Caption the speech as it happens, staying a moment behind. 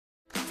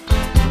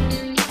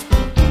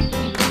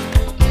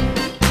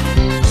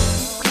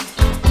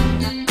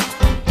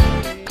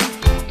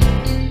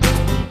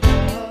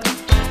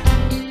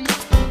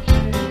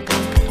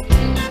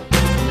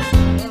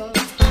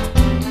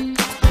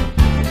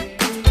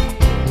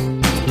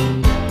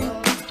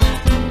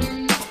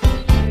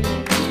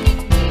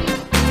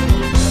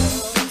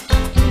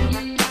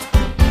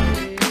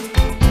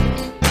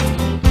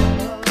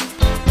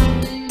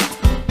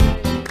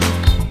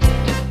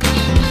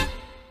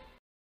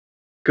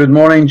Good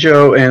morning,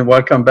 Joe, and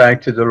welcome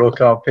back to the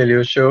Local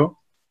Paleo Show.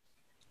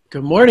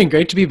 Good morning.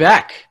 Great to be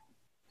back.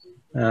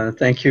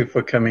 Thank you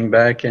for coming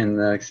back and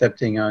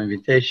accepting our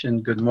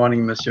invitation. Good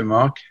morning, Monsieur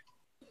Marc.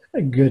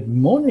 Good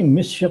morning,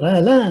 Monsieur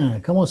Alain.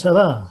 Comment ça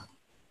va?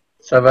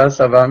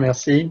 Ça va,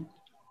 merci.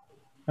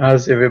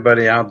 How's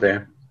everybody out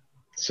there?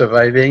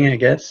 Surviving, I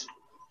guess?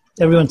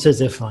 Everyone says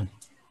they're fine.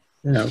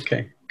 Yeah,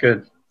 okay,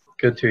 good.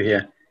 Good to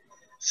hear.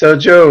 So,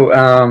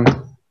 Joe,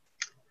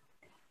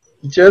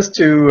 just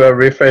to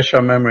refresh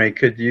our memory,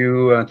 could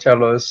you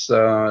tell us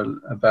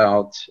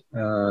about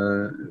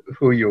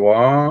who you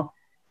are,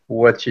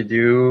 what you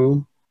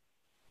do?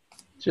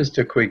 Just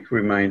a quick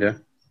reminder.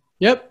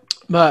 Yep.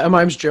 My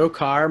name's Joe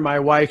Carr. My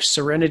wife,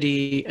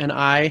 Serenity, and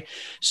I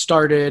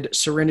started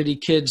Serenity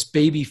Kids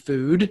Baby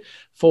Food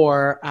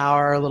for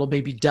our little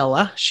baby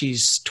Della.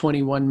 She's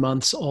 21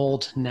 months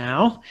old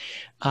now.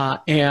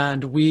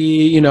 And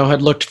we,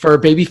 had looked for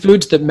baby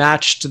foods that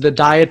matched the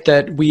diet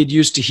that we had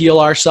used to heal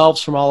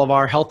ourselves from all of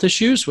our health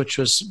issues, which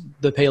was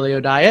the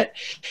paleo diet.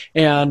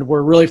 And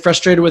we're really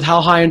frustrated with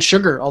how high in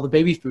sugar all the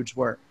baby foods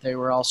were. They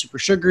were all super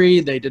sugary.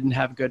 They didn't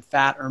have good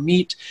fat or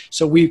meat.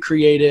 So we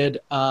created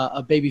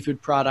a baby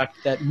food product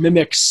that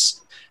mimics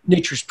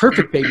nature's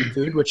perfect baby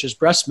food, which is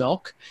breast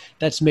milk,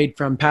 that's made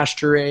from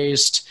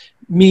pasture-raised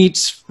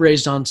meats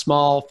raised on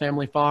small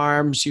family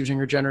farms using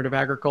regenerative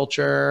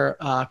agriculture.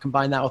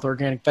 Combine that with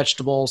organic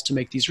vegetables to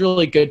make these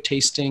really good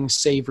tasting,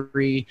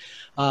 savory,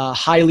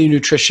 highly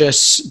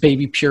nutritious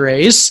baby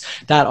purees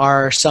that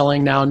are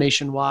selling now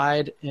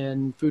nationwide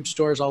in food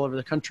stores all over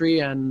the country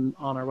and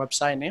on our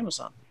website and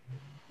Amazon.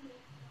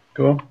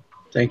 Cool.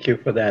 Thank you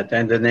for that.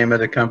 And the name of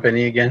the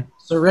company again?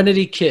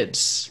 Serenity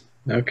Kids.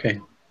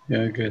 Okay.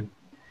 Yeah, good.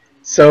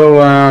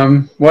 So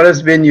what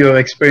has been your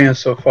experience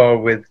so far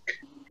with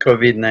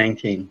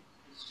COVID-19?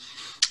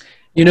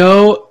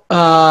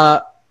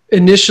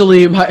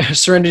 Initially,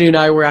 Serenity and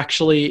I were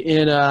actually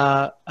in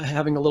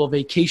having a little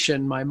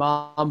vacation. My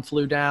mom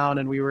flew down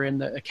and we were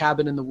in a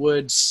cabin in the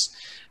woods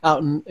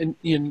out in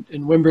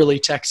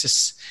Wimberley,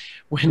 Texas,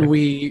 when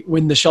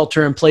the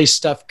shelter in place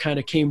stuff kind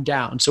of came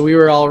down. So we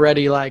were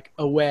already like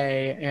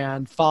away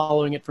and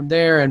following it from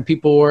there, and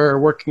people were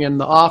working in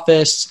the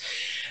office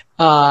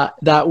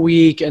that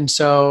week. And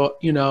so,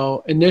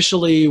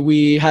 initially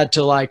we had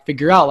to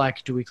figure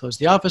out, do we close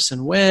the office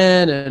and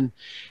when? And,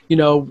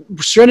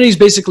 Serenity's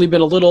basically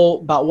been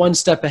about one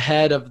step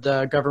ahead of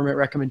the government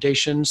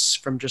recommendations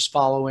from just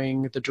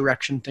following the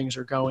direction things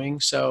are going.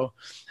 So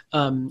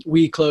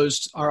we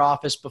closed our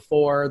office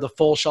before the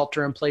full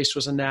shelter in place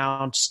was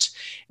announced.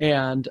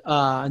 And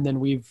then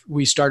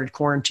we started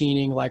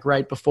quarantining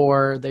right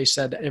before they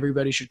said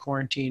everybody should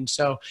quarantine.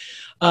 So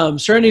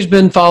Serenity's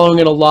been following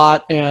it a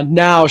lot, and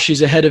now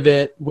she's ahead of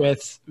it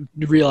with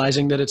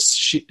realizing that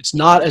it's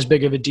not as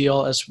big of a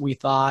deal as we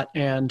thought,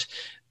 and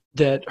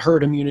that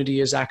herd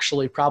immunity is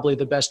actually probably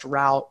the best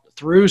route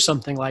through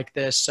something like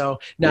this. So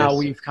now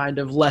we've kind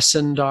of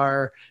lessened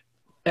our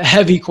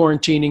heavy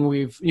quarantining.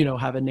 We've,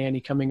 have a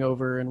nanny coming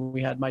over, and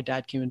we had my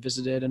dad came and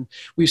visited, and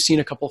we've seen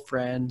a couple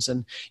friends,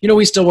 and,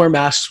 we still wear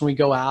masks when we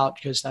go out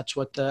because that's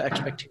what the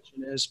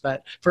expectation is.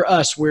 But for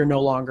us, we're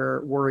no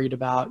longer worried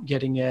about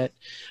getting it.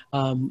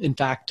 In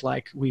fact,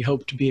 we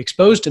hope to be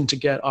exposed and to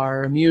get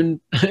our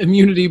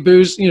immunity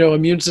boost,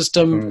 immune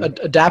system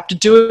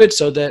adapted to it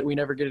so that we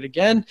never get it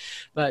again.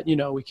 But,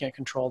 we can't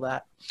control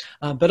that.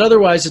 But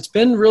otherwise, it's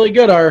been really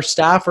good. Our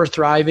staff are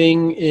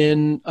thriving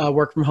in a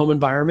work from home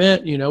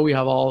environment. We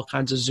have all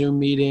kinds of Zoom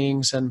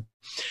meetings, and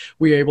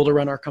we are able to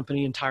run our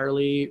company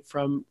entirely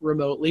from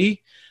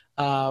remotely.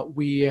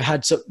 We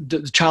had the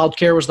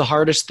childcare was the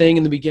hardest thing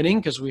in the beginning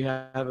because we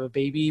have a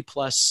baby,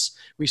 plus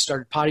we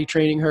started potty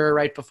training her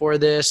right before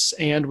this,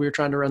 and we were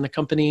trying to run the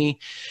company.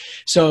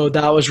 So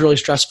that was really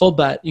stressful.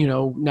 But,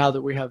 now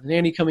that we have the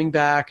nanny coming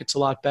back, it's a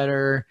lot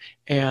better.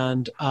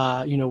 And,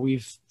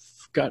 we've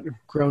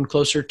grown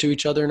closer to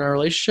each other in our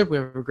relationship. We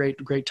have a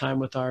great time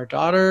with our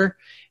daughter,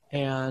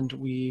 and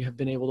we have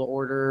been able to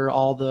order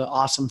all the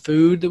awesome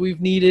food that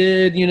we've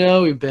needed.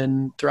 We've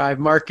been Thrive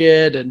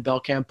Market and Bel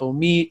Campo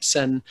Meats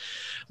and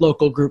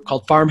local group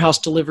called Farmhouse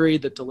Delivery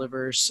that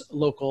delivers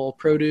local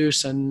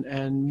produce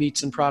and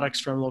meats and products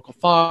from local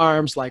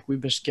farms.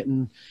 We've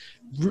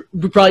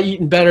probably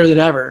eaten better than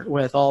ever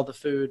with all the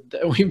food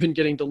that we've been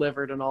getting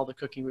delivered and all the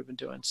cooking we've been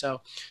doing.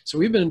 So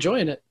we've been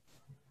enjoying it.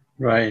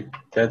 Right.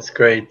 That's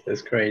great.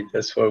 That's great.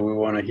 That's what we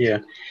want to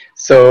hear.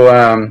 So,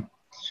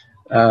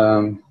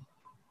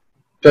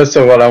 first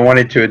of all, I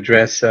wanted to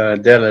address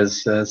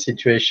Della's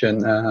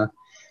situation.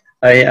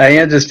 I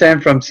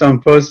understand from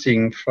some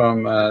posting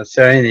from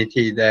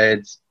Serenity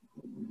that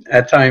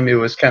at time it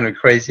was kind of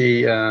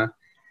crazy, in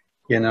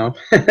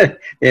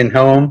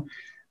home.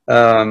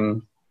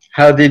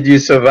 How did you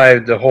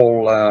survive the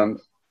whole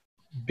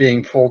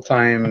being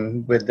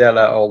full-time with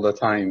Della all the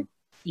time?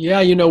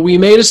 Yeah, we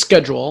made a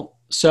schedule.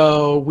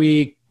 So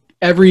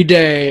every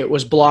day it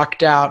was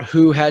blocked out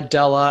who had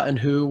Della and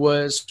who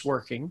was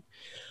working.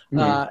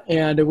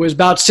 And it was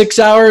about 6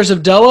 hours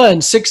of Della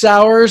and 6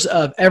 hours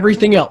of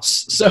everything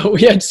else. So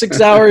we had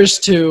 6 hours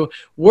to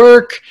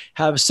work,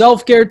 have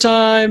self-care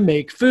time,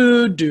 make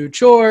food, do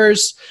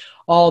chores,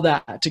 all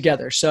that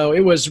together. So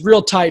it was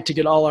real tight to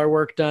get all our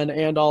work done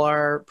and all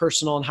our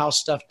personal and house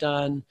stuff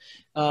done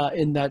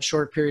in that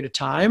short period of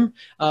time.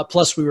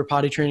 Plus we were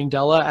potty training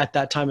Della at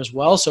that time as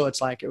well. So it's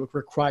like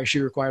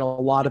she required a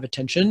lot of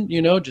attention,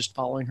 just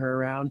following her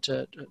around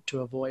to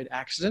avoid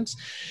accidents.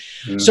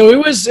 So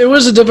it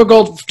was a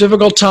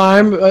difficult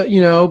time, but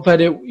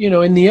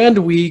in the end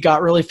we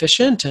got really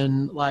efficient,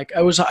 and like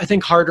I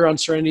think harder on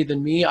Serenity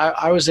than me.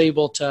 I was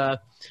able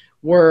to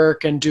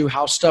work and do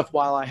house stuff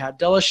while I had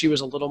Della. She was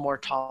a little more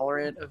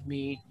tolerant of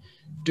me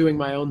doing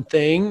my own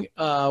thing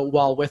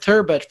while with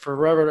her, but for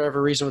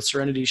whatever reason with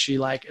Serenity, she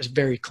is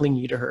very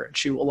clingy to her, and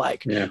she will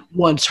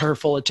wants her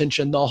full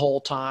attention the whole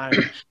time.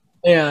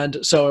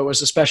 And so it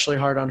was especially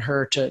hard on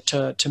her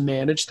to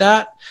manage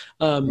that.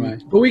 But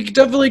we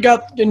definitely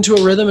got into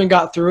a rhythm and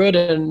got through it.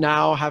 And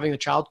now having the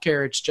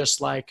childcare, it's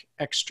just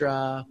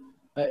extra.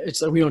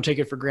 It's like we don't take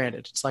it for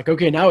granted. It's like,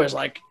 okay, now it's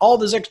all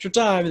this extra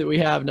time that we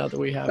have now that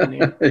we have in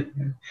here.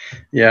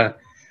 Yeah.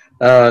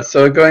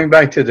 So going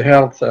back to the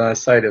health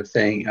side of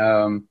thing,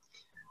 you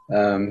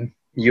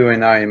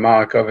and I,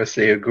 Mark,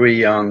 obviously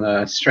agree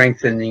on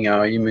strengthening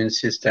our immune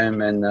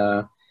system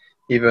and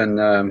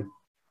even,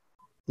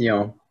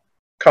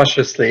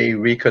 cautiously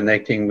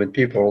reconnecting with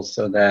people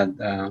so that,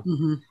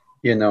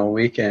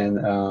 we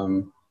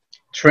can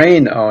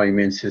train our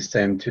immune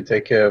system to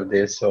take care of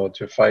this or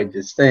to fight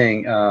this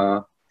thing.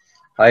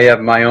 I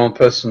have my own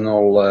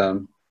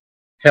personal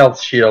health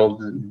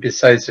shield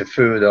besides the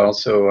food,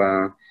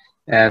 also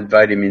add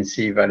vitamin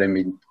C,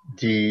 vitamin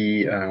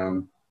D,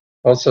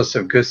 all sorts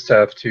of good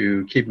stuff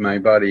to keep my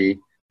body,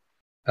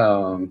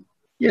 in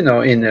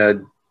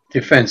a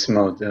defense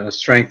mode,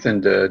 strengthen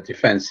the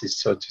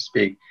defenses, so to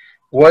speak.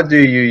 What do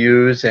you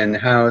use, and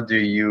how do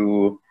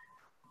you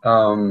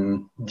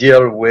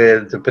deal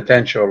with the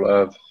potential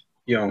of,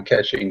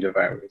 catching the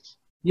virus?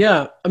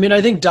 Yeah. I mean,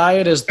 I think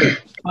diet is the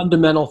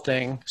fundamental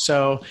thing.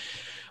 So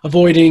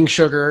avoiding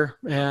sugar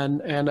and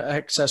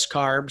excess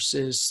carbs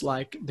is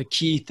the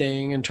key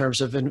thing in terms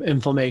of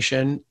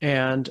inflammation,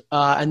 and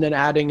then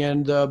adding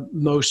in the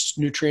most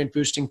nutrient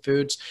boosting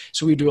foods.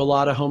 So we do a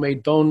lot of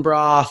homemade bone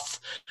broth.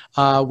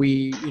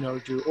 We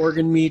do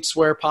organ meats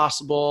where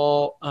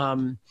possible.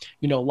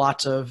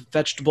 Lots of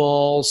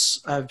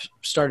vegetables. I've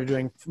started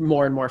doing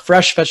more and more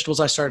fresh vegetables.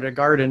 I started a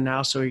garden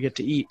now, so we get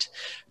to eat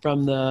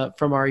from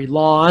our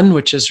lawn,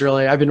 which is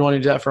really, I've been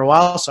wanting to do that for a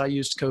while. So I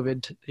used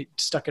COVID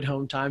stuck at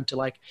home time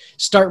to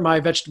start my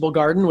vegetable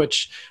garden,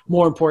 which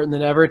more important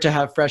than ever to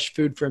have fresh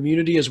food for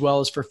immunity as well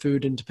as for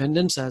food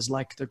independence, as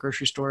the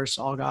grocery stores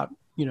all got,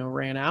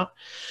 ran out.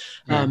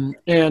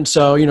 And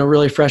so,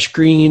 really fresh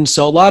greens.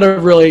 So a lot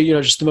of really,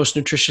 just the most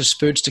nutritious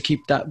foods to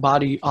keep that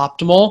body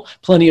optimal,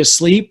 plenty of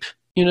sleep,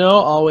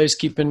 always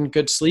keeping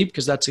good sleep,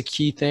 because that's a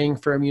key thing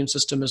for immune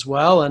system as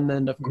well. And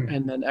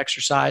then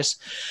exercise.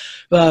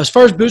 As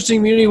far as boosting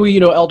immunity, we,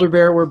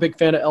 elderberry, we're a big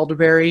fan of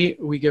elderberry.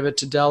 We give it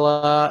to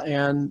Della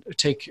and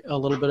take a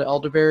little bit of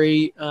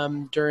elderberry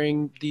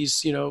during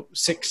these,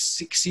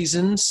 6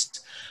 seasons.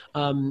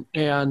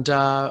 And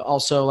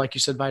also, like you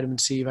said, vitamin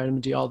C,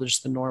 vitamin D, all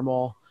just the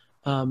normal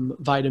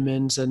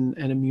vitamins and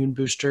immune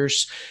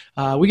boosters.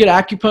 We get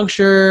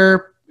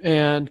acupuncture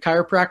and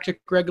chiropractic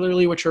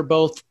regularly, which are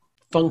both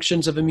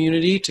functions of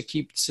immunity to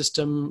keep the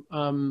system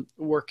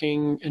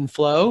working in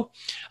flow,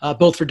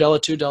 both for Della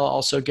too. Della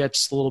also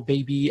gets the little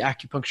baby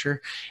acupuncture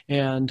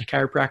and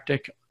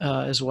chiropractic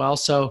as well.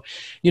 So,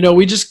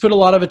 we just put a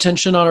lot of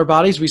attention on our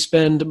bodies. We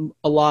spend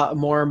a lot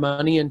more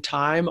money and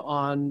time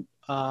on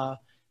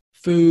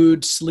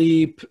food,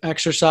 sleep,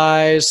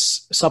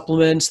 exercise,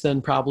 supplements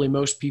than probably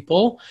most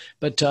people.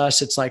 But to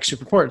us, it's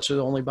super important. So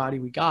the only body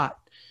we got.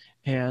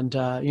 And,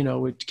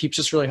 it keeps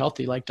us really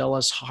healthy.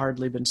 Della's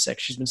hardly been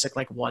sick. She's been sick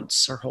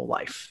once her whole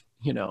life,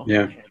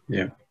 Yeah.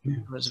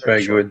 It's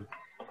very good.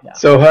 Yeah.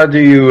 So how do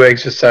you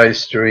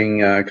exercise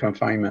during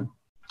confinement?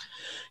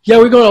 Yeah,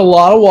 we go on a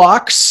lot of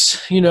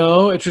walks,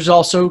 it was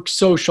also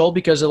social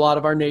because a lot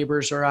of our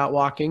neighbors are out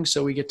walking.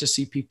 So we get to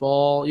see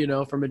people,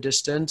 from a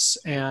distance,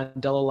 and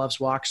Della loves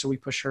walks. So we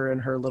push her in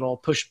her little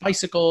push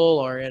bicycle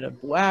or in a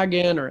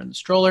wagon or in the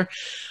stroller.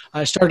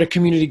 I started a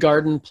community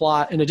garden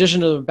plot. In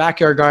addition to the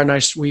backyard garden,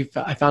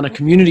 I found a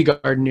community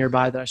garden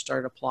nearby that I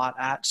started a plot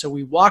at. So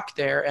we walk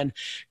there, and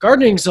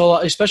gardening,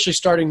 especially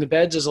starting the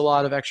beds, is a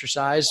lot of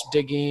exercise,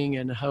 digging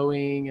and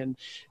hoeing and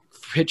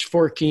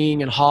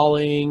pitchforking and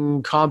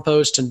hauling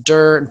compost and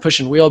dirt and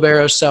pushing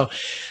wheelbarrows. So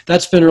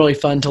that's been really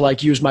fun to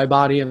use my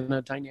body in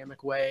a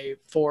dynamic way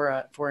for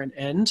an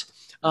end.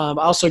 I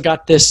also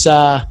got this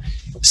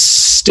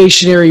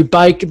stationary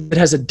bike that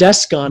has a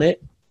desk on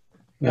it.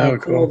 How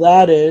cool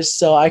that is.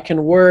 So I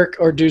can work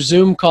or do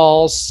Zoom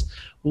calls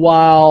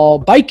while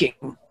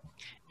biking.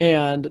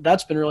 And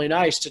that's been really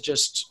nice to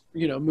just,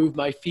 move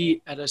my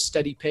feet at a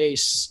steady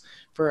pace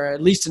for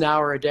at least an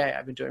hour a day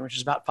I've been doing, which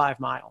is about 5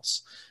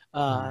 miles.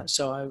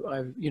 So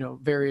I've,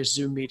 various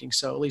Zoom meetings.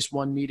 So at least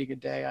one meeting a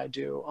day I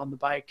do on the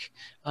bike,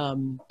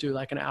 do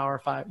like an hour,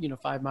 5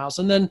 miles.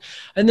 And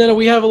then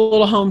we have a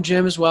little home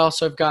gym as well.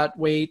 So I've got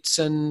weights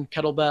and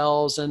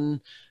kettlebells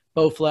and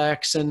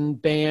Bowflex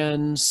and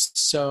bands.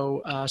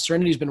 So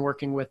Serenity's been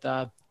working with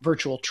a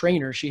virtual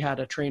trainer. She had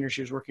a trainer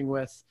she was working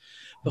with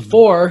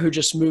before who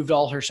just moved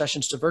all her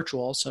sessions to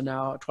virtual. So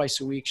now twice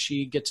a week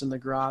she gets in the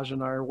garage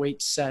in our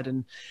weight set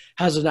and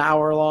has an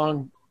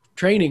hour-long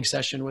training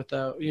session with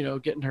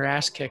getting her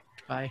ass kicked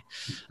by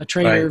a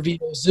trainer via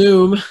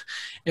Zoom.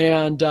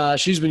 And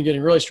she's been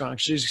getting really strong.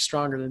 She's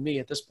stronger than me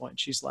at this point.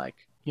 She's like,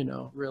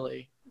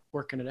 really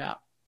working it out.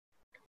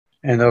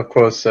 And of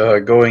course,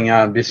 going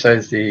out,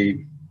 besides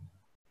the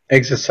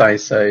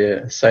exercise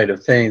side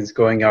of things,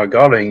 going out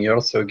gardening, you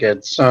also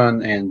get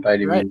sun and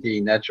vitamin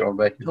D, natural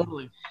vitamin.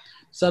 Totally.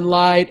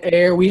 Sunlight,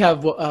 air. We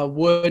have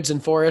woods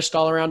and forest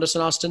all around us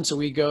in Austin. So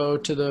we go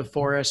to the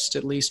forest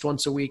at least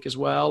once a week as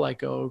well. Like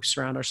go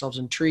surround ourselves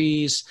in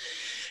trees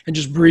and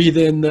just breathe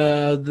in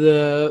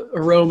the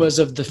aromas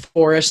of the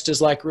forest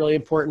is like really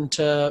important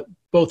to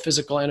both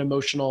physical and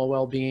emotional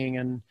well-being.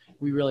 And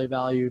we really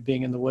value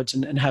being in the woods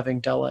and having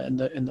Della in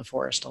the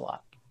forest a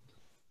lot.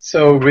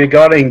 So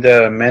regarding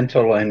the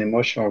mental and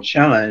emotional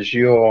challenge,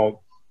 you're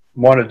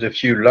one of the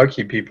few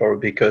lucky people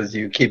because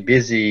you keep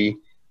busy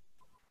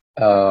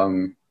how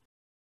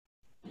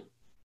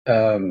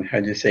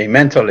do you say,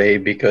 mentally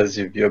because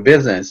of your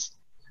business.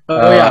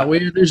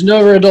 There's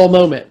never a dull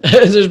moment.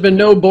 There's been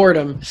no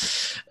boredom.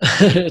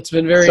 It's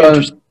been very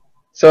interesting.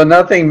 So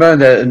nothing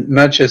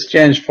much has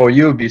changed for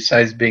you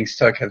besides being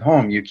stuck at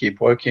home. You keep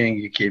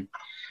working,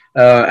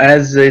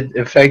 has it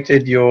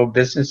affected your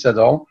business at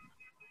all?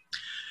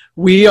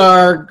 We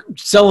are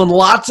selling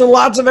lots and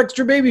lots of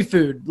extra baby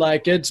food.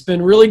 Like it's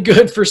been really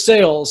good for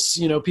sales.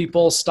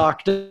 People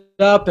stocked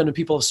up and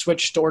people have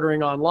switched to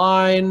ordering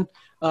online,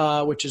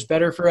 which is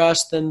better for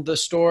us than the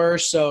store.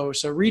 So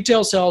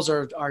retail sales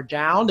are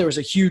down. There was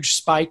a huge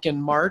spike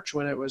in March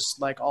when it was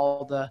like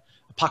all the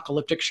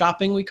apocalyptic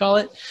shopping, we call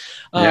it.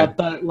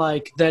 But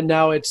like then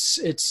now it's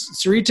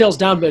retail's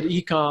down, but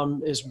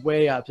e-com is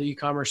way up. The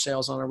e-commerce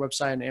sales on our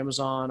website and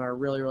Amazon are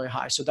really, really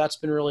high. So that's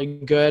been really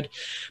good.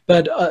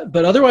 But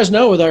otherwise,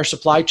 no, with our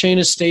supply chain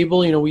is stable.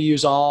 We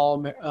use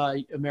all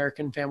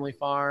American family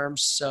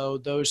farms. So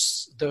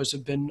those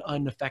have been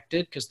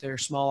unaffected because they're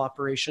small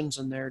operations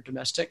and they're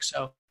domestic.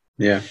 So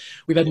yeah,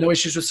 we've had no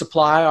issues with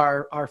supply.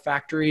 Our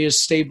factory is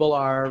stable.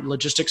 Our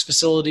logistics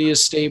facility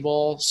is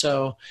stable.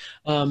 So,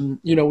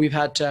 we've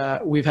had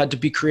to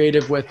be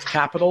creative with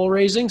capital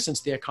raising since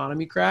the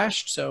economy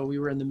crashed. So we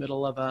were in the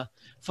middle of a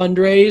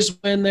fundraise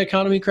when the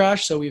economy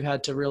crashed. So we've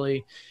had to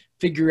really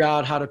figure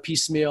out how to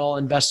piecemeal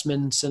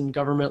investments and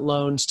government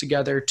loans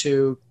together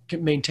to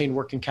maintain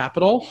working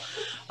capital.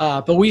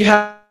 But we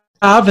have,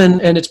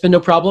 and it's been no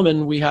problem,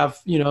 and we have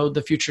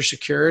the future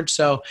secured.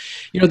 So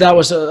that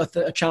was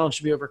a challenge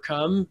to be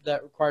overcome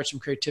that required some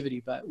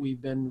creativity, but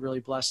we've been really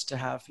blessed to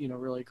have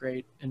really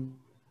great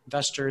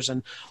investors,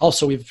 and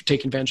also we've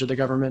taken advantage of the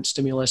government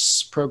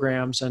stimulus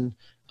programs and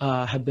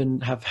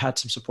have had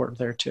some support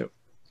there too.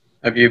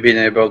 Have you been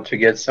able to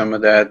get some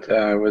of that?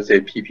 Was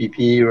it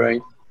PPP,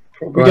 right?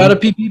 We got a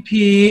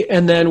PPP,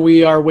 and then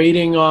we are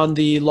waiting on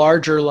the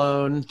larger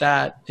loan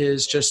that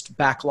is just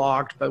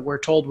backlogged, but we're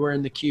told we're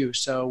in the queue.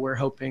 So we're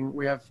hoping,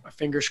 we have our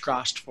fingers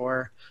crossed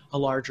for a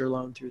larger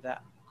loan through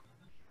that.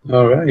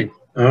 All right.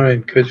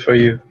 Good for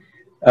you.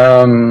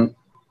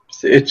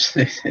 It's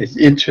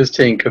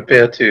interesting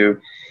compared to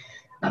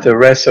the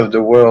rest of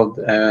the world.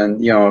 And,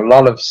 a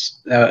lot of,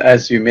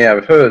 as you may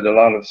have heard, a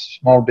lot of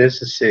small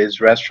businesses,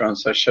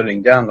 restaurants are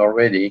shutting down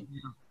already.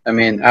 I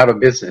mean, out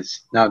of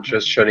business, not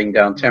just shutting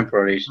down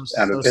temporarily,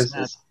 out of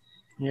business.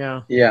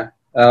 Sad. Yeah.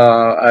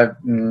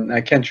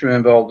 I can't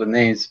remember all the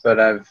names, but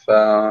I've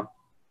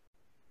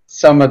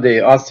some of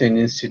the Austin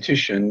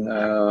institution,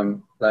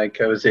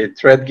 like I was a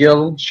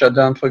Threadgill, shut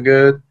down for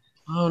good.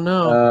 Oh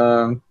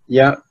no.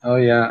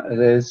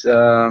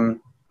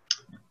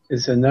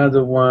 There's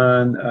another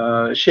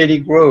one, Shady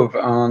Grove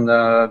on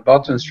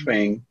Barton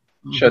String,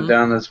 shut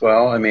down as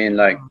well. I mean,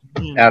 like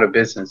out of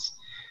business.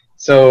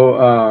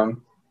 So.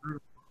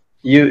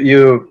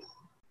 You're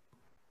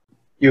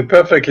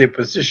perfectly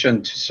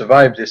positioned to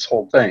survive this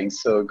whole thing,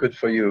 so good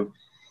for you.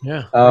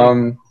 Yeah.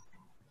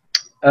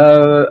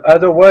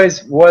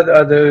 Otherwise, what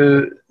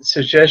other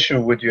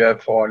suggestion would you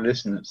have for our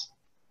listeners?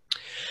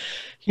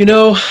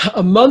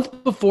 A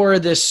month before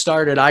this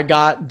started, I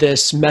got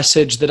this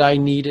message that I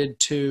needed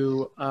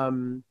to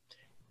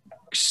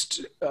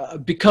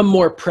become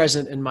more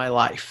present in my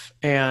life,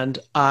 and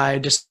I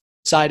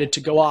decided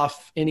to go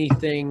off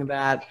anything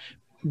that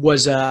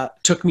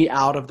took me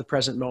out of the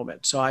present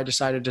moment. So I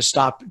decided to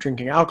stop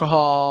drinking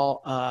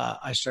alcohol.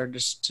 I started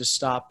to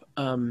stop,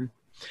 to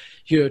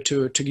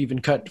even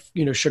cut,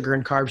 sugar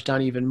and carbs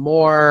down even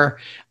more,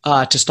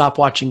 to stop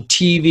watching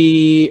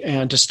TV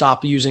and to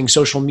stop using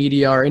social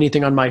media or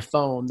anything on my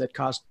phone that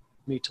caused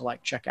me to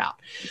like check out.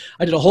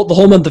 I did the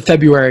whole month of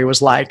February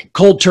was like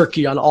cold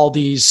turkey on all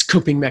these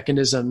coping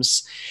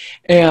mechanisms.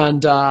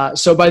 And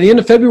so by the end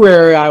of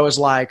February, I was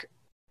like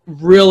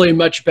really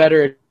much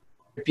better at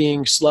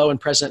being slow and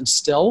present and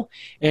still.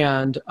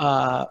 And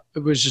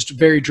it was just a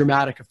very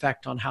dramatic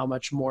effect on how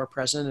much more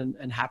present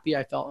and happy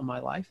I felt in my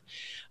life.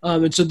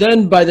 And so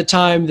then by the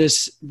time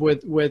this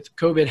with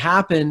COVID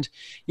happened,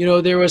 you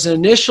know, there was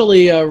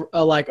initially a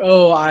like,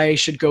 oh, I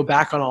should go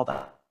back on all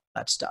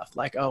that stuff.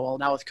 Like, oh, well,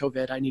 now with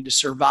COVID, I need to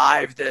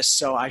survive this.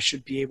 So I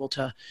should be able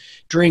to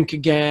drink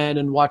again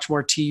and watch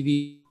more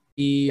TV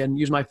and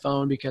use my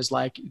phone because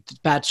like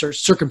bad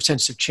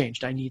circumstances have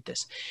changed. I need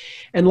this.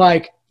 And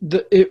like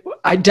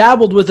I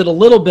dabbled with it a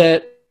little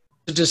bit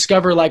to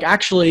discover like,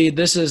 actually,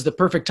 this is the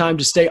perfect time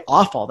to stay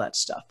off all that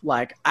stuff.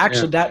 Like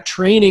actually that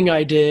training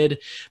I did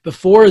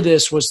before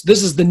this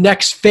is the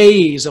next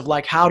phase of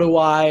like, how do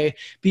I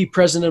be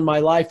present in my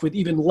life with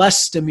even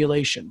less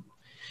stimulation?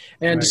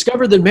 And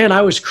discovered that, man,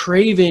 I was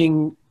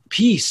craving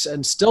peace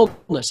and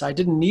stillness. I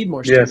didn't need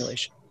more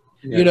stimulation.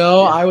 Yes. You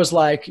know, I was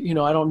like, you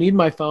know, I don't need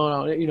my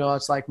phone. You know,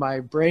 it's like my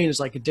brain is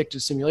like addicted to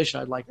stimulation.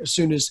 I'd like, as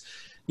soon as,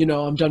 you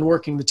know, I'm done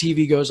working, the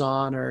TV goes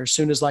on, or as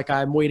soon as like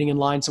I'm waiting in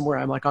line somewhere,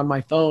 I'm like on my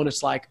phone.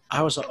 It's like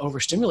I was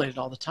overstimulated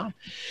all the time.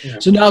 Yeah.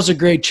 So now's a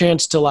great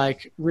chance to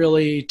like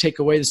really take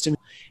away the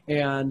stimulation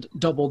and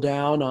double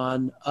down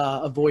on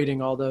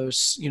avoiding all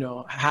those, you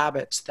know,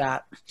 habits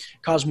that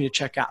cause me to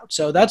check out.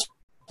 So that's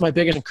my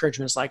biggest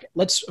encouragement is like,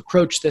 let's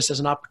approach this as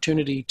an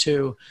opportunity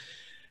to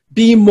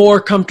be more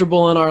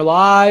comfortable in our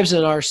lives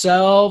and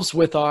ourselves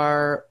with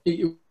our,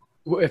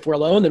 if we're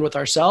alone, then with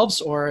ourselves,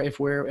 or if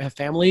we have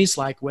families,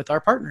 like with our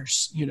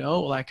partners, you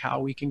know, like how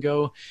we can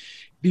go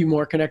be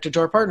more connected to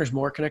our partners,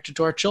 more connected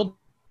to our children.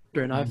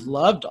 I've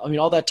loved, I mean,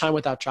 all that time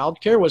without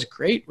childcare was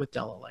great with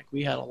Della. Like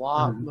we had a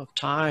lot of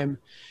time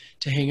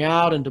to hang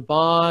out and to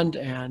bond.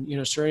 And, you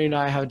know, Serenity and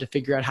I had to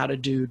figure out how to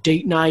do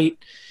date night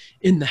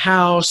in the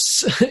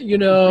house, you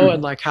know,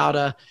 and like how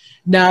to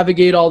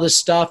navigate all this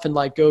stuff and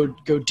like go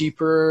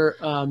deeper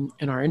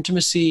in our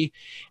intimacy.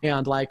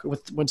 And like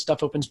when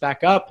stuff opens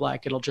back up,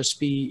 like it'll just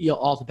be, you know,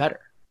 all the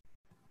better.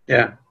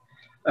 Yeah.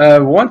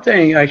 One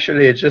thing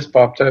actually it just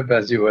popped up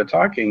as you were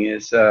talking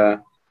is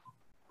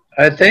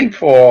I think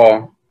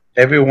for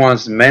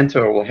everyone's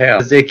mental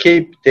health, they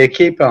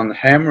keep on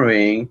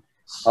hammering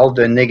all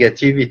the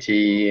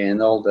negativity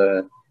and all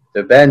the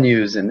bad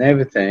news and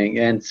everything.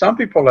 And some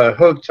people are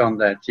hooked on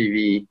that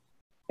TV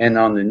and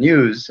on the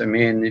news. I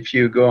mean, if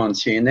you go on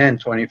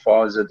CNN 24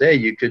 hours a day,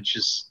 you could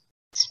just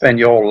spend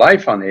your whole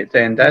life on it.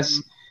 And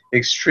that's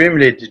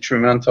extremely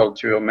detrimental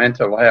to your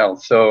mental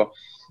health. So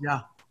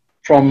yeah,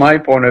 from my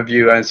point of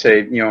view, I say,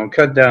 you know,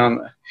 cut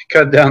down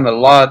a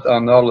lot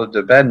on all of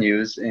the bad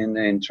news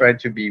and try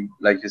to be,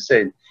 like you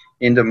said,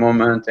 in the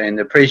moment and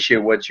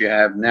appreciate what you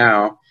have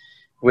now,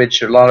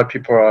 which a lot of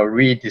people are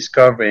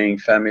rediscovering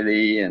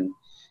family and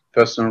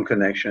personal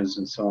connections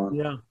and so on.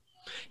 Yeah.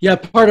 Yeah.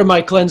 Part of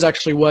my cleanse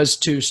actually was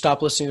to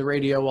stop listening to the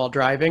radio while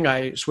driving.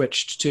 I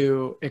switched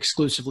to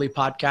exclusively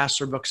podcasts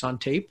or books on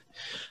tape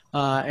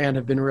and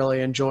have been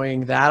really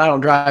enjoying that. I don't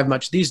drive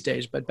much these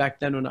days, but back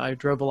then when I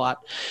drove a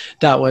lot,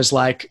 that was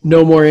like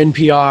no more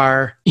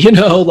NPR, you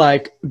know,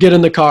 like get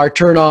in the car,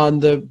 turn on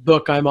the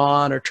book I'm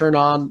on or turn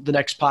on the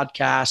next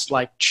podcast,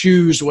 like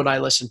choose what I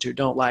listen to.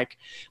 Don't like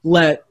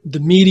let the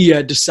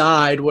media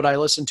decide what I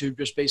listen to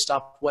just based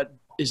off what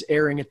is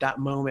airing at that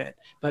moment,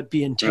 but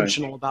be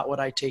intentional about what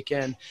I take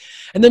in.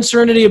 And then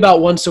Serenity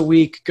about once a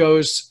week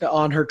goes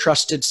on her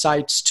trusted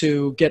sites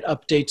to get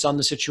updates on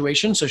the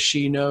situation. So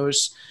she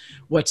knows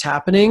what's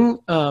happening,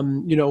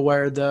 you know,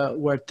 what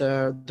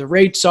the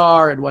rates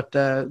are and what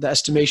the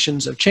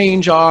estimations of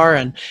change are.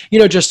 And, you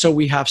know, just so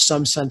we have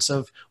some sense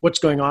of what's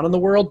going on in the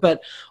world.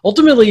 But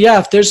ultimately, yeah,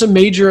 if there's a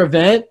major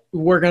event,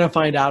 we're going to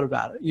find out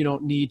about it. You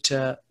don't need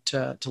to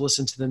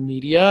listen to the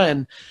media.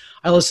 And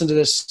I listened to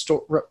this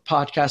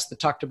podcast that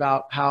talked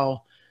about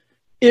how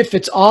if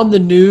it's on the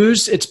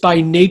news, it's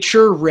by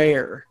nature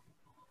rare.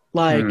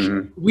 Like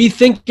we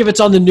think if it's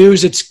on the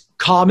news, it's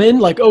common.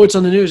 Like, oh, it's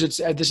on the news.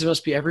 This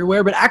must be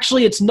everywhere. But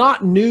actually, it's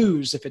not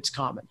news if it's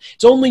common.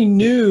 It's only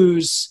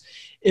news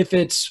if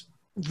it's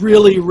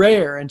really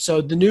rare. And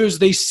so the news,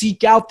 they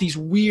seek out these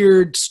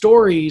weird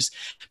stories.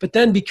 But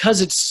then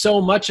because it's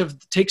so much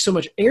takes so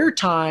much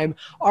airtime,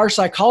 our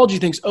psychology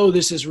thinks, oh,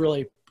 this is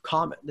really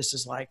common. This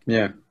is like,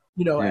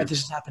 you know,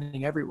 this is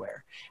happening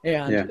everywhere.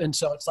 And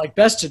so it's like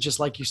best to just,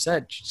 like you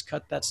said, just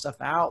cut that stuff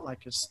out.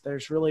 Like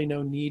there's really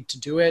no need to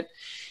do it.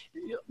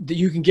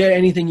 You can get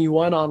anything you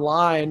want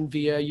online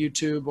via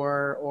YouTube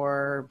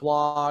or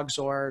blogs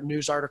or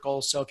news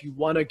articles. So if you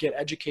want to get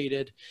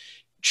educated,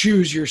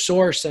 choose your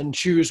source and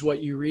choose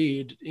what you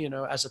read, you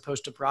know, as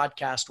opposed to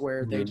broadcast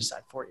where they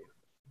decide for you.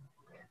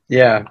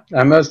 Yeah,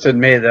 I must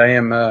admit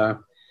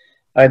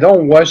I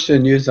don't watch the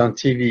news on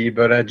TV,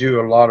 but I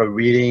do a lot of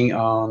reading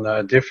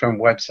on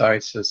different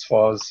websites as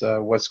far as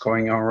what's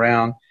going on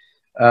around.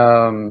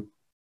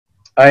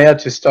 I had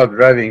to stop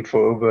driving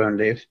for Uber and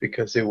Lyft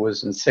because it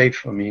wasn't safe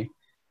for me.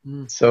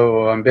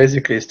 So I'm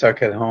basically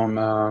stuck at home.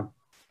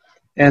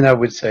 And I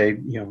would say,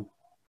 you know,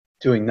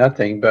 doing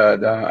nothing,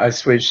 but I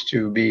switched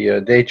to be a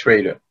day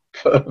trader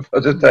for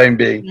the time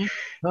being.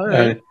 All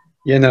right.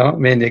 You know, I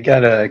mean, you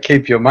gotta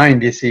keep your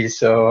mind busy.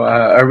 So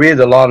I read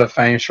a lot of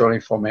financial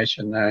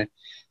information. I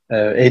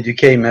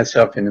educate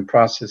myself in the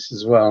process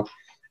as well.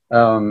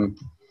 Um,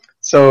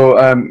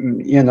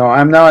 you know,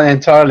 I'm not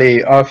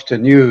entirely off the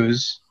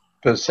news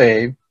per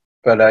se,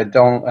 but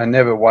I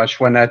never watch,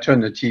 when I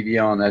turn the TV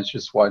on, I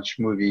just watch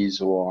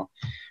movies or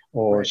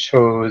Right.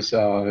 shows,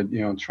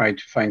 you know, trying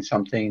to find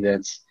something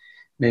that's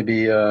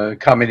maybe a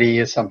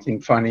comedy or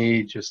something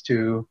funny just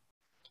to,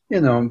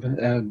 you know,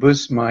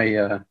 boost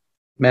my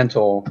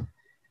mental.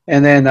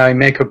 And then I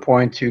make a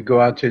point to go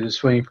out to the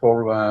swimming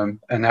pool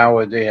an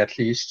hour a day at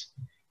least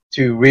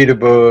to read a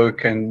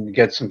book and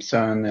get some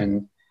sun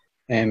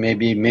and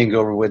maybe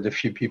mingle with a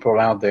few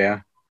people out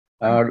there.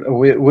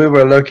 We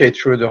were lucky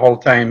through the whole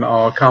time.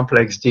 Our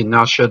complex did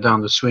not shut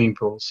down the swimming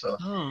pool, so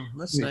Oh,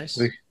 that's we, nice.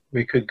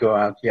 we could go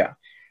out, yeah.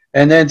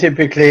 And then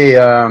typically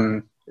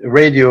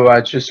radio,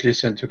 I just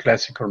listen to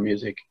classical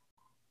music.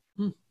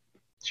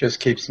 Just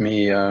keeps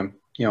me, you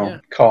know,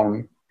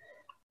 calm.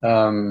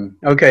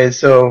 Okay,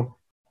 so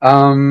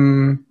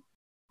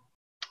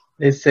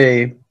let's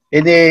say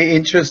any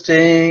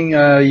interesting.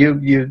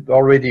 You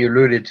already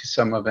alluded to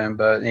some of them,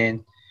 but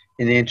any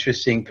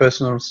interesting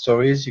personal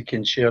stories you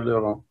can share a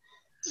little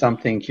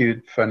something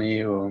cute,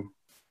 funny, or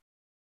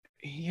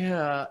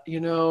Yeah, you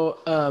know,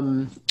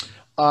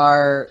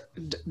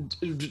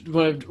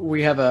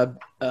 we have a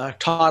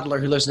toddler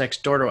who lives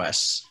next door to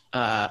us,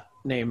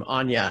 named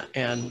Anya,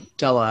 and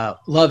Della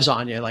loves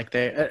Anya. Like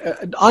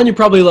Anya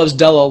probably loves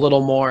Della a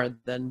little more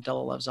than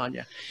Della loves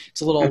Anya.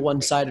 It's a little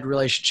one-sided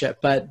relationship,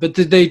 but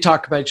they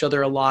talk about each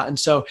other a lot, and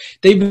so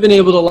they've been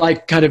able to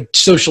like kind of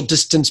social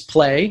distance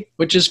play,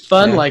 which is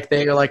fun. Yeah. Like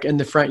they are like in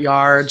the front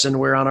yards, and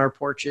we're on our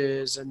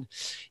porches, and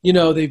you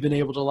know they've been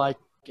able to like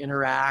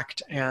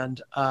interact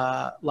and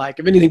like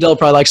if anything Della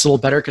probably likes a little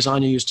better because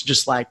Anya used to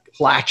just like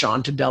latch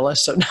on to Della,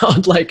 so now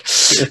like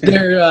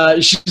they're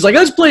she's like,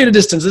 let's play at a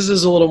distance, this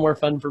is a little more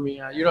fun for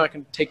me, you know, I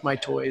can take my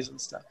toys and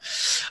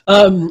stuff,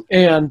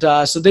 and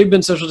so they've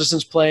been social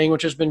distance playing,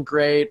 which has been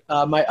great.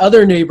 My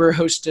other neighbor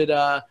hosted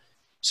a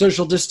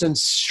social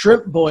distance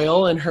shrimp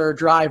boil in her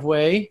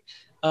driveway,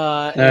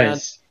 nice.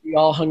 And we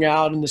all hung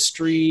out in the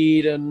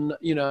street and,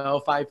 you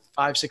know,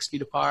 6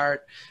 feet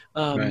apart,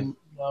 Right. you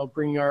know,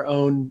 bringing our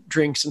own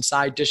drinks and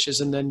side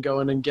dishes and then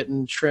going and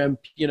getting shrimp,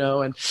 you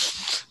know, and,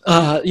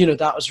 you know,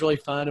 that was really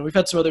fun. And we've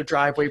had some other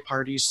driveway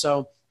parties.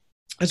 So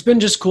it's been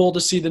just cool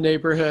to see the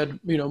neighborhood,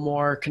 you know,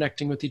 more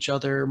connecting with each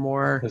other,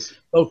 more Yes.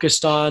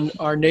 focused on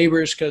our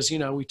neighbors. Cause, you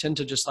know, we tend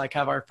to just like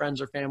have our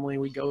friends or family,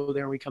 we go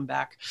there and we come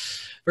back,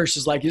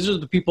 versus like, these are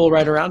the people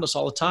right around us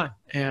all the time.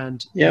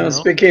 And, Yeah, you know,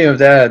 speaking of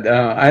that,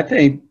 I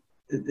think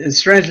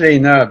strangely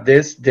enough,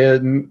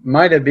 there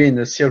might have been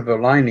a silver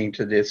lining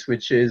to this,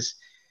 which is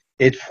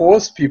it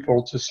forced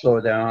people to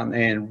slow down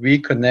and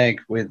reconnect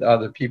with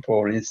other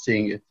people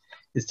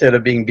instead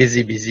of being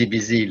busy, busy,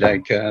 busy,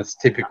 like a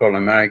typical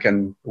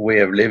American way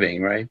of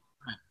living, right?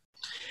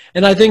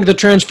 and I think the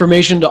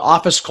transformation to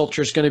office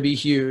culture is going to be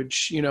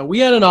huge. You know, we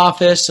had an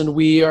office and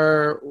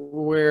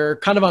we're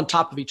kind of on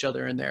top of each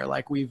other in there.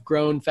 Like we've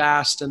grown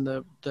fast and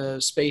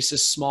the space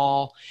is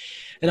small.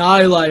 And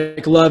I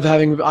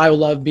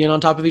love being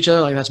on top of each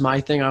other. Like that's my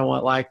thing. I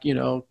want like, you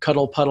know,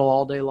 cuddle puddle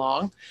all day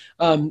long.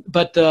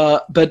 But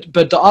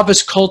the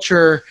office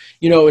culture,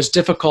 you know, is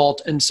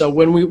difficult. And so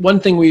one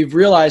thing we've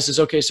realized is,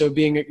 okay, so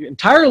being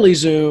entirely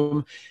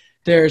Zoom,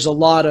 there's a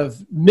lot of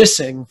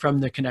missing from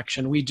the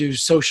connection. We do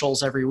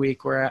socials every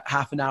week where at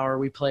half an hour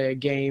we play a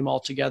game all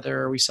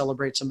together, or we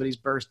celebrate somebody's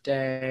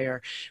birthday,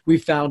 or we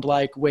found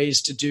like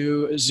ways to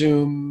do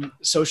Zoom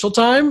social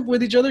time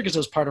with each other because it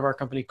was part of our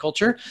company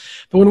culture.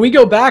 But when we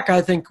go back,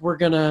 I think we're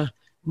going to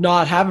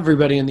not have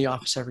everybody in the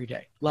office every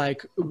day.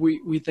 Like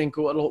we think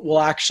we'll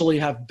actually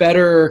have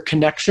better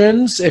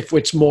connections if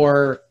it's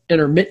more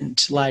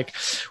intermittent. Like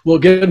we'll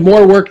get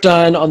more work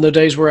done on the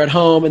days we're at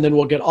home, and then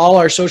we'll get all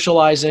our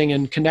socializing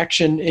and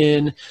connection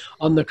in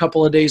on the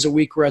couple of days a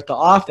week we're at the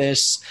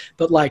office.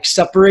 But like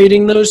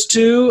separating those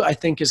two, I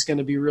think is going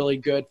to be really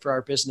good for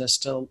our business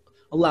to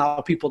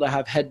allow people to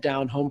have head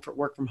down home for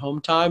work from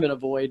home time and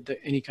avoid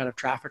any kind of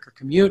traffic or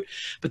commute.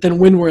 But then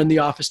when we're in the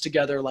office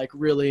together, like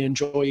really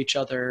enjoy each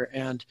other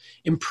and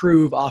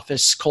improve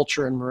office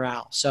culture and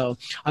morale. So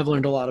I've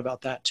learned a lot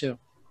about that too.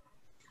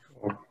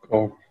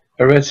 Cool.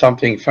 I read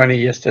something funny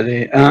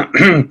yesterday.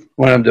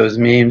 One of those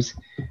memes.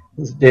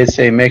 They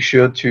say make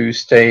sure to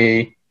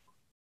stay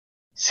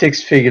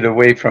 6 feet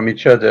away from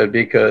each other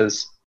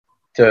because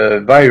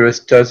the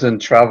virus doesn't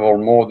travel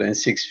more than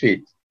 6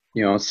 feet.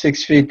 You know,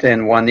 6 feet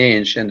and 1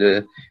 inch, and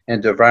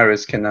the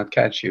virus cannot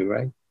catch you,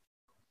 right?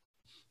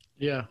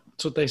 Yeah,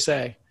 that's what they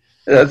say.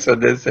 That's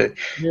what they say.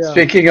 Yeah.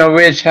 Speaking of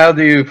which, how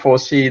do you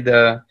foresee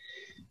the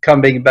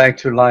coming back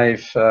to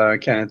life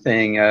kind of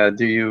thing?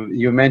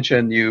 You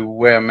mentioned you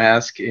wear a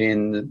mask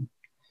in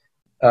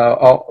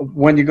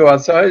when you go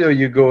outside, or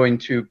you go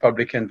into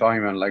public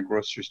environment like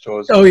grocery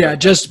stores? Oh yeah,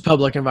 just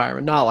public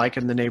environment, not like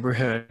in the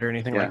neighborhood or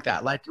anything Yeah. like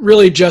that. Like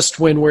really just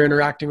when we're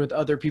interacting with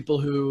other people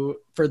who,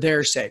 for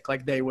their sake,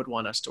 like they would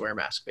want us to wear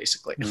masks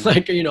basically.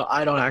 Like, you know,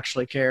 I don't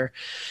actually care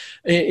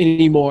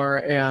anymore.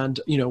 And,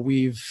 you know,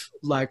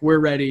 we're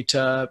ready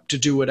to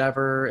do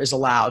whatever is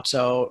allowed.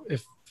 So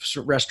if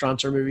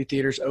restaurants or movie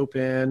theaters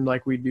open,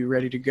 like we'd be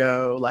ready to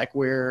go. Like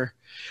we're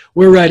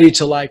ready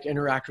to like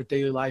interact with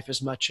daily life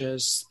as much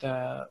as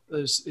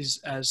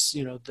as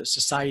you know, the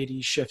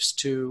society shifts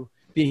to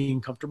being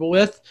comfortable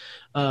with.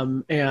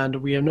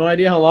 And we have no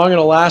idea how long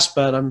it'll last,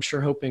 but I'm sure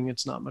hoping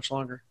it's not much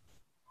longer.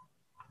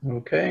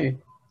 Okay.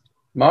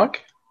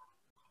 Mark?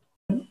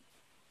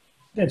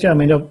 Yeah, Joe, I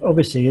mean,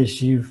 obviously,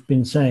 as you've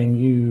been saying,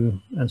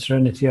 you and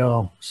Serenity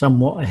are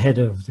somewhat ahead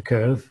of the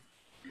curve.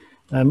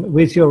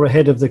 With your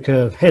ahead of the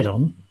curve head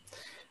on,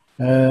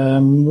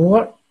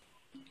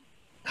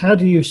 how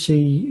do you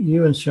see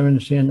you and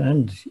Serenity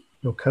and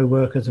your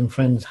co-workers and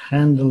friends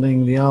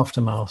handling the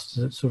aftermath,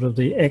 sort of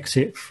the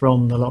exit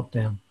from the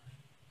lockdown?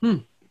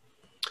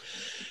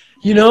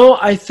 You know,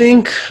 I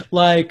think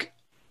like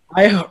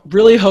I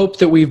really hope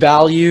that we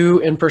value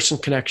in-person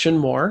connection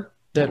more,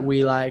 that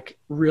we like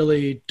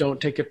really don't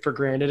take it for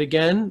granted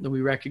again, that we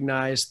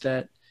recognize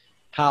that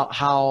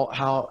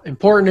how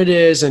important it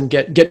is and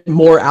get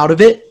more out of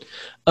it.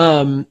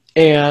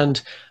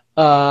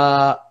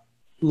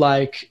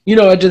 Like, you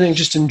know, I do think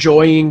just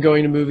enjoying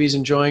going to movies,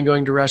 enjoying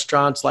going to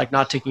restaurants, like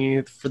not taking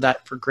it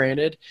for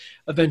granted.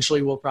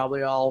 Eventually we'll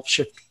probably all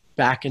shift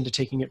back into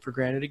taking it for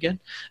granted again,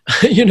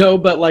 you know,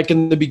 but like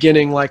in the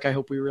beginning, like I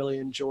hope we really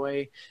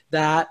enjoy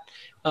that.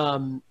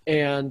 And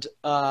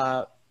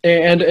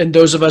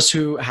those of us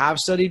who have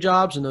steady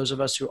jobs and those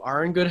of us who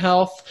are in good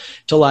health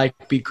to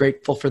like be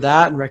grateful for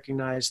that and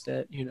recognize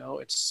that, you know,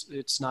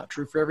 it's not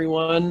true for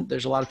everyone.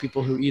 There's a lot of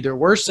people who either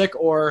were sick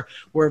or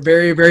were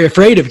very, very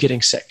afraid of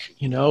getting sick.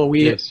 You know,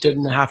 we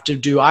didn't have to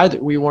do either.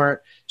 We weren't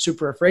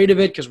super afraid of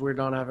it because we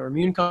don't have our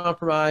immune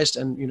compromised,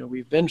 and, you know,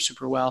 we've been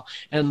super well,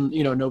 and,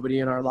 you know, nobody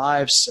in our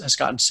lives has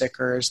gotten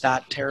sick or is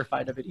that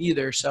terrified of it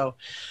either. So,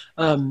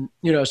 you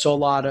know, so a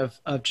lot of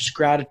just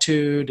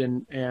gratitude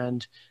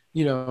and,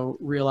 you know,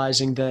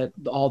 realizing that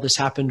all this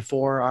happened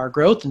for our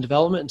growth and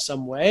development in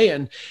some way,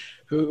 and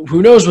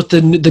who knows what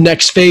the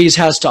next phase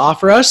has to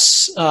offer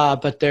us.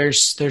 But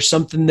there's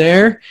something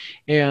there,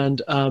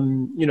 and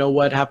you know,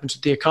 what happens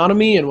with the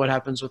economy and what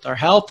happens with our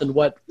health and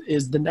what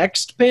is the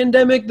next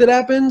pandemic that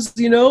happens,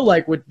 you know,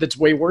 like that's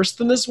way worse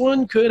than this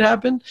one could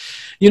happen,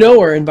 you know,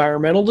 or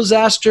environmental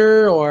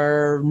disaster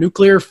or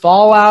nuclear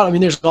fallout. I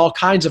mean, there's all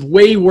kinds of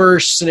way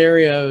worse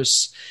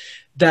scenarios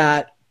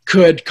that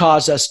could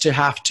cause us to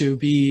have to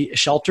be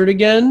sheltered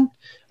again,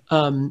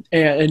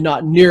 and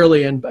not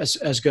nearly in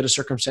as good a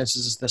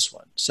circumstances as this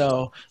one.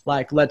 So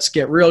like, let's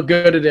get real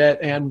good at it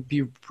and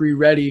be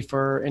ready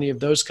for any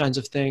of those kinds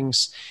of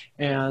things,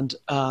 and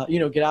you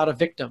know, get out of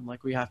victim.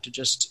 Like we have to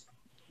just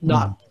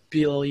not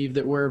believe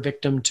that we're a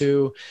victim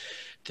to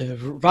the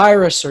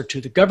virus or to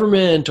the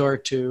government or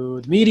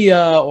to the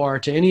media or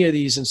to any of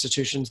these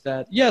institutions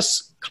that,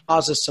 yes,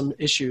 causes some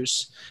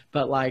issues,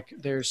 but like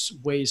there's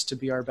ways to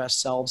be our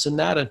best selves in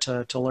that and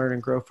to learn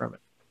and grow from it.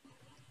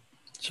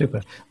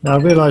 Super. Now I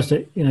realize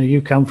that, you know,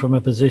 you come from a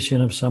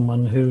position of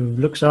someone who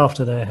looks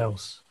after their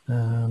health,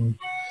 to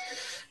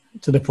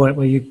the point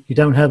where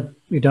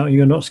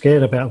you're not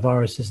scared about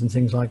viruses and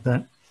things like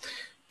that.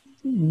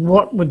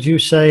 What would you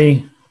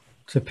say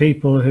to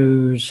people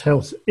whose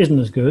health isn't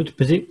as good,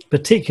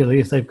 particularly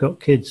if they've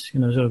got kids, you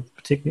know, sort of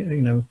particularly,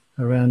 you know,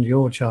 around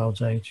your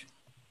child's age?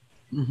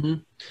 Mm-hmm.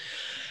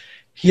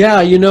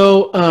 Yeah, you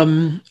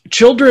know,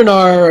 children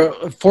are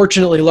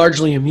fortunately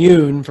largely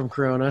immune from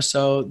corona,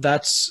 so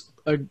that's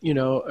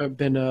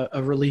been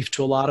a relief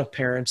to a lot of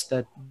parents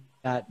that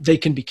they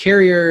can be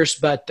carriers,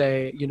 but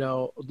they, you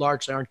know,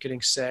 largely aren't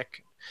getting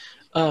sick.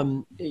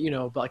 You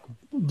know, like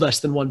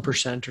less than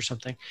 1% or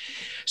something.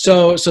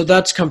 So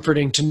that's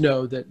comforting to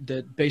know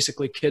that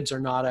basically kids are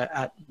not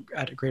at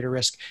a greater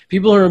risk.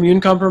 People who are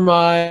immune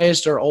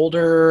compromised or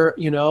older,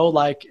 you know,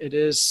 like it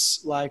is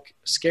like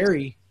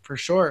scary for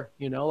sure.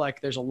 You know, like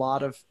there's a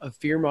lot of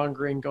fear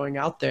mongering going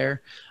out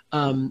there.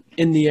 In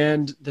the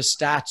end, the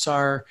stats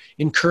are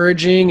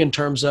encouraging in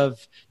terms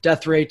of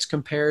death rates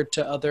compared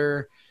to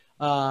other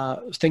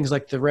things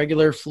like the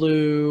regular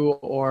flu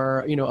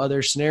or, you know,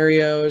 other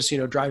scenarios, you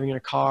know, driving in a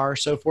car,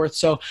 so forth.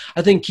 So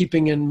I think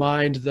keeping in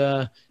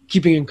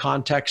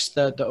context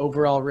the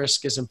overall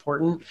risk is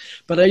important,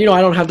 but you know,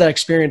 I don't have that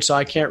experience, so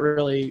I can't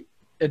really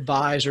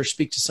advise or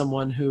speak to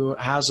someone who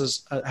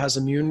has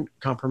immune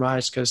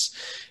compromise, because,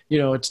 you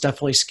know, it's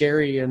definitely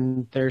scary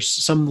and there's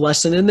some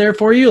lesson in there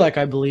for you. Like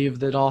I believe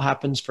that all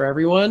happens for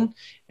everyone,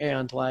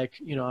 and like,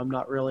 you know,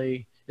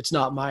 it's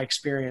not my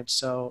experience.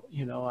 So,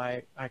 you know,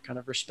 I kind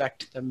of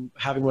respect them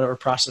having whatever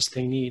process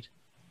they need.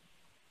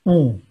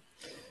 Now,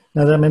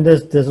 I mean,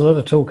 there's a lot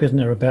of talk, isn't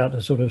there, about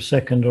a sort of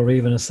second or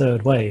even a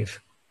third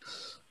wave.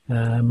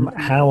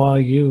 How are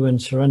you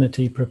and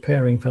Serenity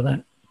preparing for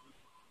that?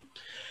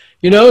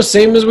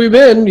 Same as we've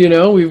been.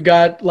 We've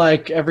got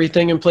like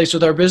everything in place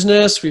with our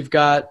business. We've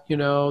got,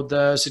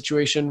 the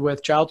situation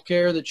with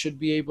childcare that should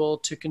be able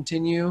to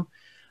continue.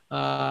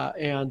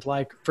 And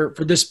like for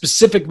this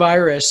specific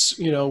virus,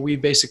 we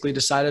basically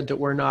decided that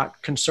we're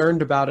not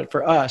concerned about it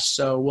for us.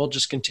 So we'll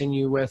just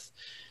continue with,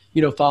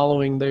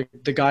 following the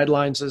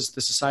guidelines as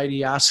the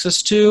society asks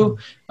us to,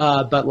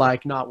 but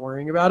like not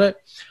worrying about it.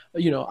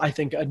 I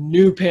think a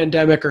new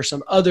pandemic or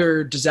some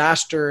other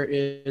disaster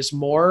is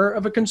more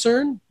of a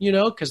concern,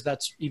 because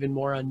that's even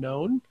more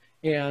unknown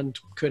and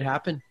could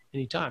happen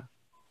anytime.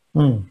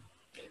 From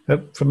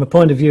a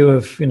point of view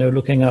of,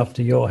 looking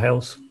after your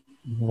health,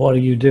 what are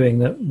you doing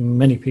that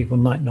many people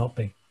might not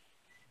be?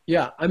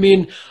 Yeah. I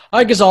mean,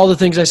 I guess all the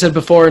things I said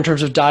before in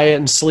terms of diet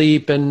and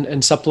sleep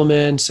and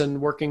supplements and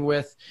working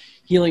with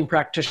healing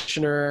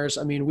practitioners.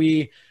 I mean,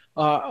 we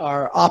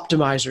are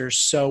optimizers.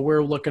 So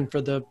we're looking for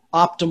the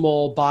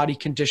optimal body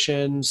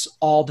conditions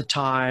all the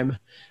time,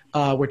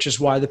 which is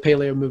why the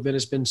paleo movement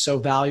has been so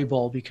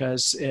valuable,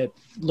 because it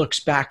looks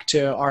back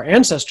to our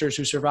ancestors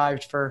who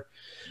survived for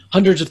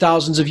hundreds of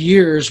thousands of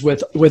years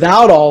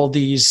without all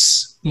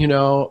these,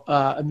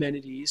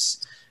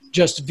 amenities,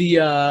 just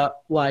via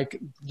like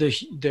the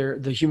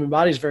human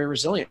body is very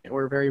resilient.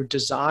 We're very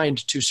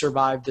designed to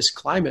survive this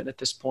climate at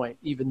this point,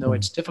 even though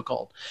it's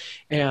difficult.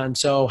 And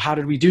so how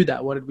did we do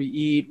that? What did we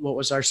eat? What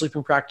was our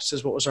sleeping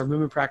practices? What was our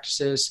movement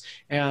practices?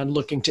 And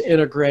looking to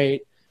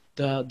integrate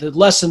the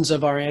lessons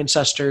of our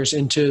ancestors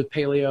into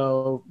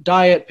paleo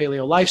diet,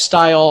 paleo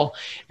lifestyle,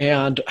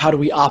 and how do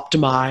we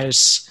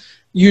optimize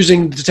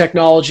using the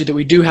technology that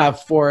we do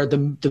have for the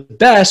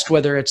best,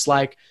 whether it's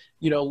like,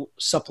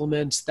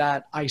 supplements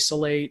that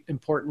isolate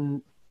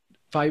important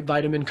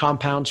vitamin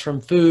compounds from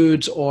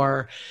foods,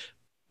 or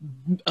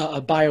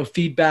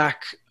biofeedback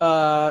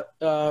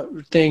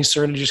things.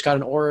 Serenity just got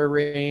an Aura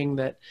ring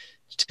that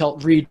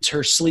reads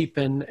her sleep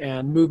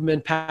and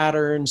movement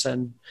patterns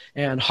and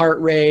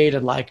heart rate,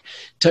 and like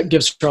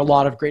gives her a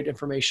lot of great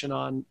information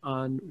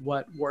on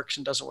what works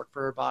and doesn't work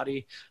for her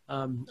body.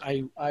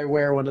 I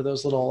wear one of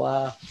those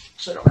little,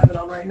 so I don't have it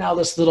on right now,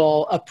 this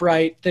little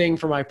upright thing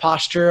for my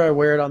posture. I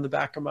wear it on the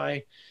back of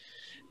my,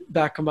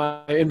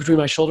 in between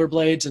my shoulder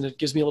blades, and it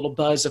gives me a little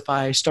buzz if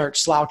I start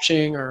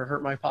slouching or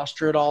hurt my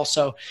posture at all.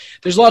 So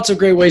there's lots of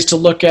great ways to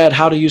look at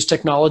how to use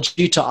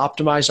technology to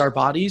optimize our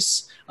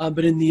bodies.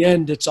 But in the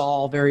end, it's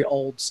all very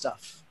old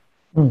stuff.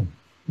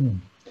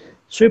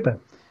 Super.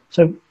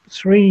 So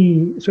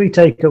three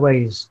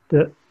takeaways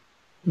that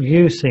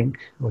you think,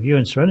 or you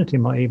and Serenity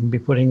might even be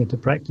putting into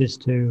practice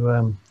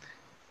to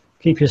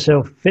keep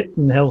yourself fit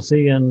and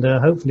healthy and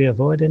hopefully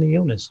avoid any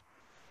illness.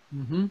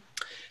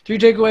 Three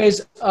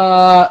takeaways.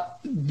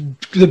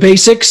 The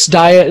basics: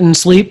 diet and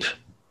sleep,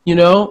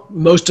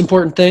 most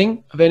important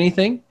thing of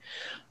anything.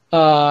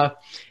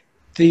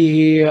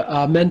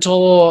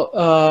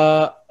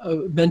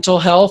 Mental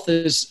health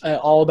is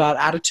all about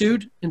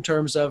attitude, in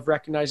terms of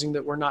recognizing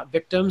that we're not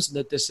victims and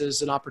that this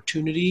is an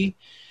opportunity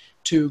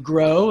to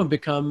grow and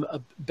become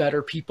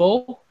better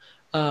people.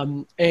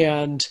 Really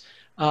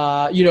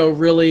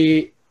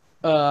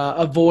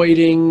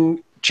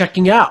avoiding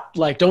checking out.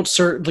 Like,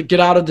 get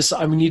out of this.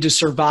 I need to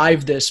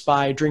survive this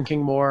by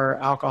drinking more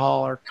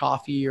alcohol or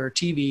coffee or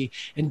TV,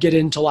 and get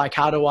into like,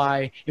 how do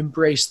I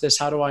embrace this?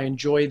 How do I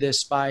enjoy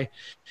this by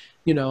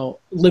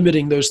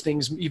limiting those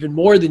things even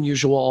more than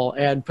usual,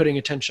 and putting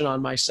attention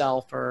on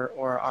myself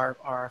or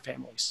our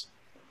families.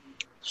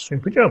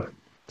 Super job.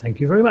 Thank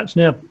you very much.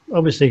 Now,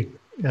 obviously,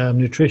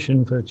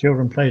 nutrition for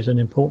children plays an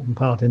important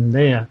part in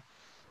their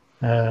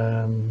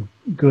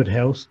good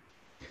health.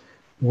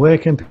 Where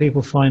can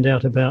people find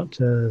out about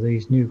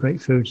these new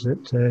great foods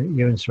that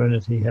you and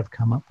Serenity have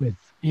come up with?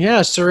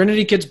 Yeah,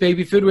 Serenity Kids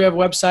Baby Food. We have a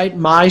website,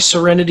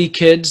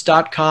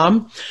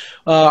 myserenitykids.com.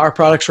 Our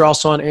products are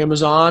also on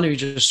Amazon. If you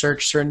just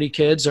search Serenity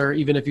Kids, or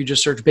even if you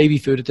just search baby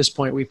food at this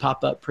point, we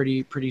pop up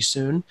pretty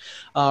soon.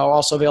 We're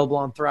also available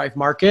on Thrive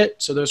Market.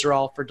 So those are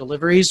all for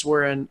deliveries.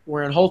 We're in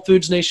Whole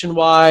Foods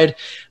nationwide,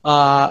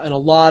 and a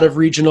lot of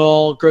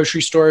regional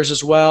grocery stores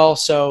as well.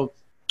 So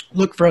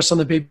look for us on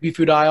the baby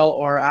food aisle,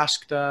 or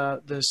ask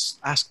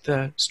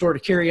the store to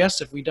carry us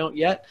if we don't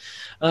yet.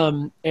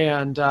 Feel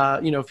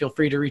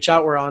free to reach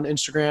out. We're on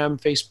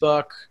Instagram,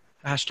 Facebook,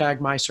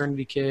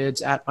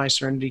 #MySerenityKids,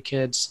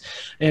 @MySerenityKids.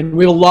 And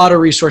we have a lot of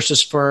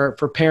resources for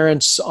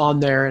parents on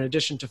there, in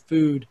addition to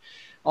food,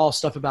 all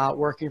stuff about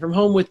working from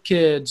home with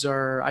kids,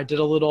 or I did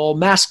a little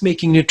mask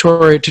making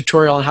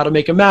tutorial on how to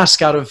make a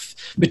mask out of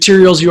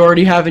materials you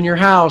already have in your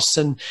house.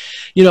 And,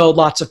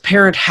 lots of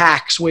parent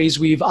hacks, ways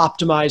we've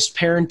optimized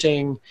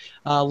parenting,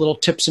 little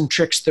tips and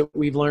tricks that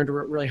we've learned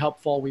are really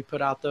helpful. We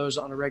put out those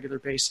on a regular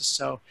basis.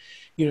 So,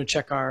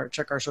 check our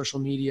social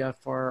media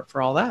for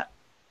all that.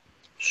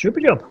 Super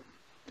job.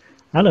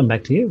 Alan,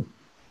 back to you.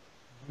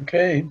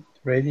 Okay.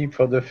 Ready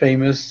for the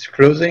famous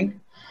closing?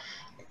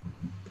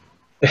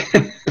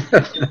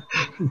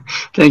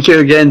 Thank you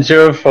again,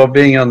 Joe, for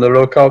being on the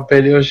Low Carb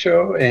Paleo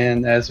Show.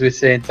 And as we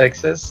say in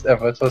Texas, à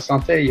votre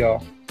santé,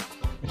 y'all.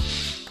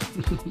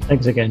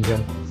 Thanks again,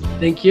 Joe.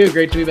 Thank you.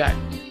 Great to be back.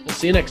 We'll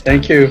see you next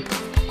time. Thank you.